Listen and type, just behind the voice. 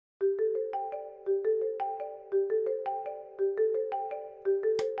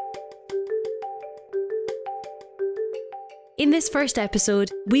In this first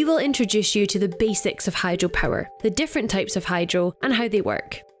episode, we will introduce you to the basics of hydropower, the different types of hydro, and how they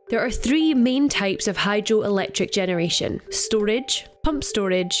work. There are three main types of hydroelectric generation: storage, pump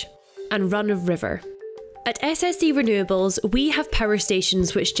storage, and run-of-river. At SSE Renewables, we have power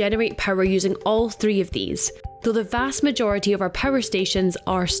stations which generate power using all three of these, though the vast majority of our power stations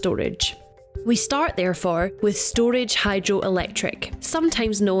are storage. We start, therefore, with storage hydroelectric,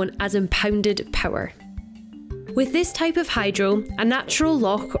 sometimes known as impounded power. With this type of hydro, a natural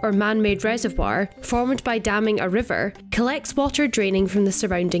loch or man-made reservoir, formed by damming a river, collects water draining from the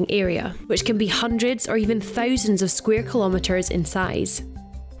surrounding area, which can be hundreds or even thousands of square kilometres in size.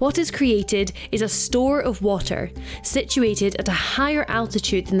 What is created is a store of water, situated at a higher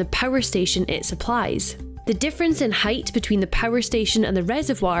altitude than the power station it supplies. The difference in height between the power station and the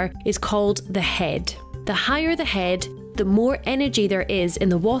reservoir is called the head. The higher the head, the more energy there is in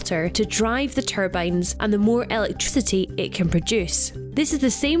the water to drive the turbines and the more electricity it can produce. This is the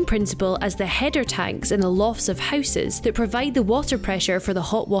same principle as the header tanks in the lofts of houses that provide the water pressure for the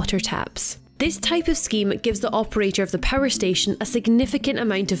hot water taps. This type of scheme gives the operator of the power station a significant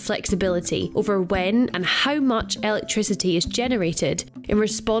amount of flexibility over when and how much electricity is generated in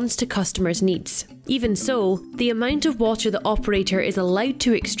response to customers' needs. Even so, the amount of water the operator is allowed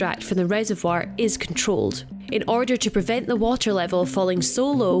to extract from the reservoir is controlled, in order to prevent the water level falling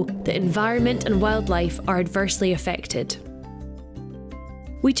so low that environment and wildlife are adversely affected.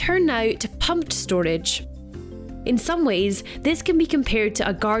 We turn now to pumped storage. In some ways, this can be compared to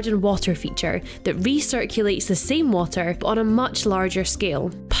a garden water feature that recirculates the same water but on a much larger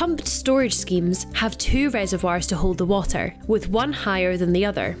scale. Pumped storage schemes have two reservoirs to hold the water, with one higher than the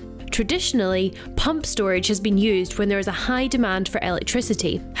other. Traditionally, pump storage has been used when there is a high demand for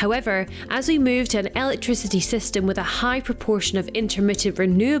electricity. However, as we move to an electricity system with a high proportion of intermittent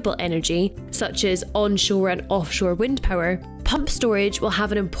renewable energy, such as onshore and offshore wind power, pump storage will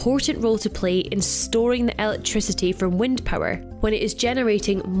have an important role to play in storing the electricity from wind power when it is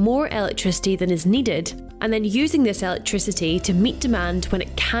generating more electricity than is needed, and then using this electricity to meet demand when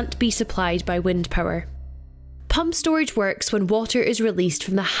it can't be supplied by wind power. Pump storage works when water is released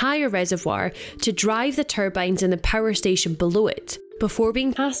from the higher reservoir to drive the turbines in the power station below it, before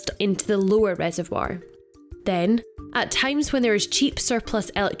being passed into the lower reservoir. Then, at times when there is cheap surplus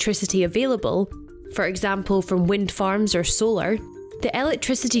electricity available, for example from wind farms or solar, the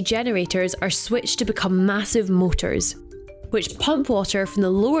electricity generators are switched to become massive motors, which pump water from the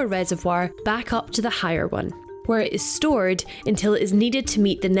lower reservoir back up to the higher one, where it is stored until it is needed to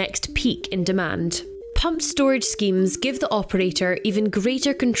meet the next peak in demand. Pumped storage schemes give the operator even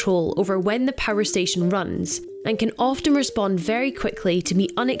greater control over when the power station runs, and can often respond very quickly to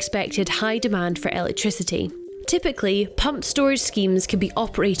meet unexpected high demand for electricity. Typically, pumped storage schemes can be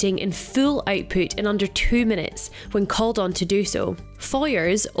operating in full output in under 2 minutes when called on to do so.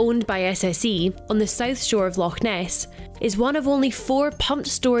 Foyers, owned by SSE, on the south shore of Loch Ness, is one of only 4 pumped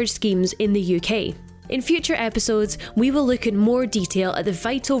storage schemes in the UK. In future episodes, we will look in more detail at the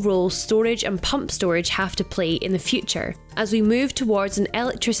vital role storage and pump storage have to play in the future, as we move towards an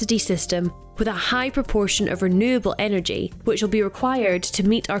electricity system with a high proportion of renewable energy, which will be required to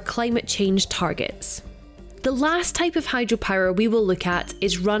meet our climate change targets. The last type of hydropower we will look at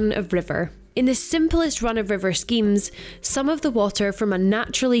is run-of-river. In the simplest run-of-river schemes, some of the water from a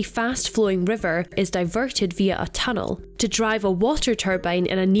naturally fast-flowing river is diverted via a tunnel to drive a water turbine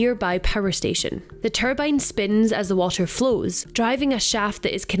in a nearby power station. The turbine spins as the water flows, driving a shaft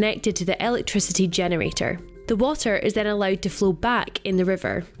that is connected to the electricity generator. The water is then allowed to flow back in the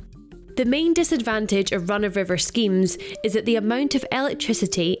river. The main disadvantage of run-of-river schemes is that the amount of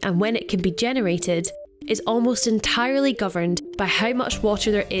electricity and when it can be generated is almost entirely governed by how much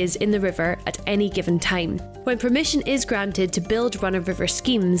water there is in the river at any given time. When permission is granted to build run-of-river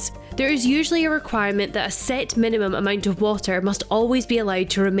schemes, there is usually a requirement that a set minimum amount of water must always be allowed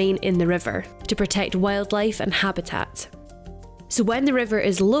to remain in the river to protect wildlife and habitat. So when the river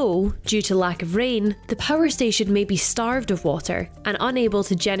is low due to lack of rain, the power station may be starved of water and unable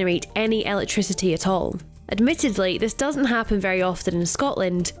to generate any electricity at all. Admittedly, this doesn't happen very often in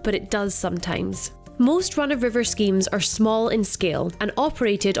Scotland, but it does sometimes. Most run-of-river schemes are small in scale and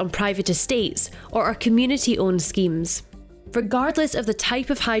operated on private estates or are community-owned schemes. Regardless of the type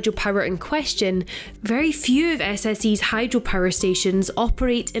of hydropower in question, very few of SSE's hydropower stations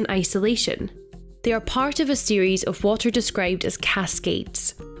operate in isolation. They are part of a series of what are described as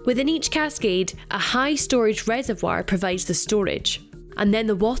cascades. Within each cascade, a high storage reservoir provides the storage, and then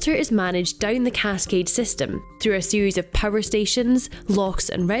the water is managed down the cascade system through a series of power stations, lochs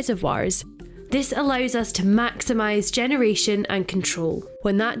and reservoirs. This allows us to maximise generation and control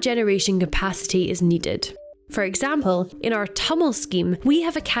when that generation capacity is needed. For example, in our Tummel scheme, we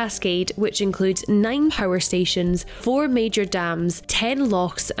have a cascade which includes 9 power stations, 4 major dams, 10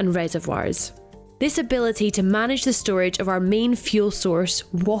 lochs and reservoirs. This ability to manage the storage of our main fuel source,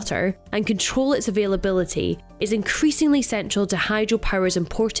 water, and control its availability is increasingly central to hydropower's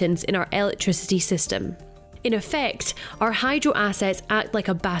importance in our electricity system. In effect, our hydro assets act like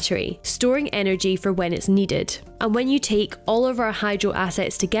a battery, storing energy for when it's needed. And when you take all of our hydro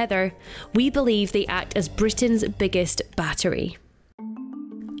assets together, we believe they act as Britain's biggest battery.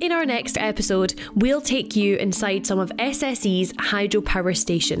 In our next episode, we'll take you inside some of SSE's hydropower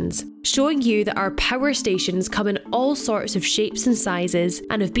stations, showing you that our power stations come in all sorts of shapes and sizes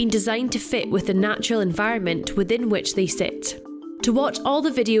and have been designed to fit with the natural environment within which they sit. To watch all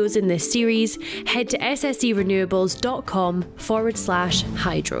the videos in this series, head to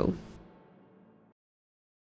sserenewables.com/hydro.